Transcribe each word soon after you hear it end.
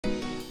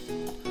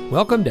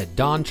Welcome to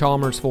Don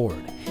Chalmers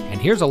Ford, and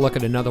here's a look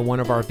at another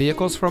one of our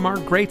vehicles from our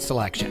great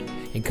selection.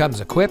 It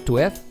comes equipped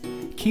with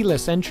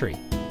keyless entry,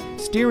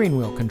 steering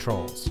wheel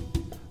controls,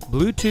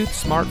 Bluetooth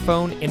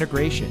smartphone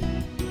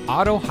integration,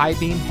 auto high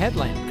beam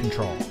headlamp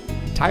control,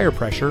 tire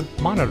pressure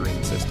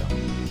monitoring system,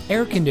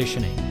 air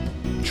conditioning,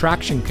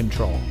 traction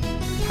control,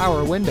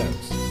 power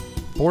windows,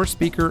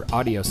 4-speaker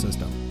audio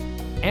system,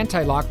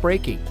 anti-lock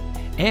braking,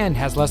 and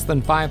has less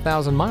than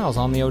 5,000 miles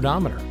on the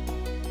odometer.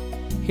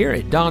 Here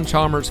at Don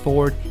Chalmers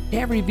Ford,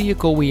 every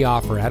vehicle we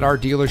offer at our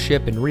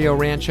dealership in Rio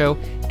Rancho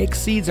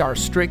exceeds our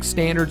strict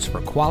standards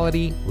for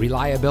quality,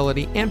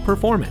 reliability, and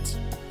performance.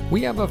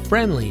 We have a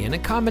friendly and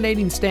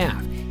accommodating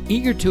staff,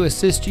 eager to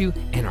assist you,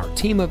 and our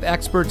team of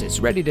experts is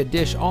ready to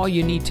dish all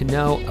you need to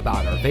know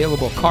about our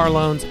available car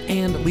loans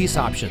and lease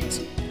options.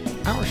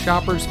 Our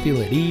shoppers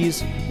feel at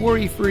ease,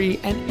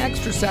 worry-free, and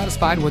extra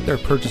satisfied with their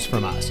purchase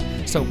from us.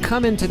 So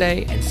come in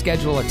today and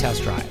schedule a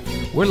test drive.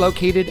 We're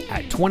located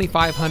at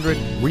 2500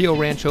 Rio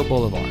Rancho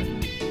Boulevard.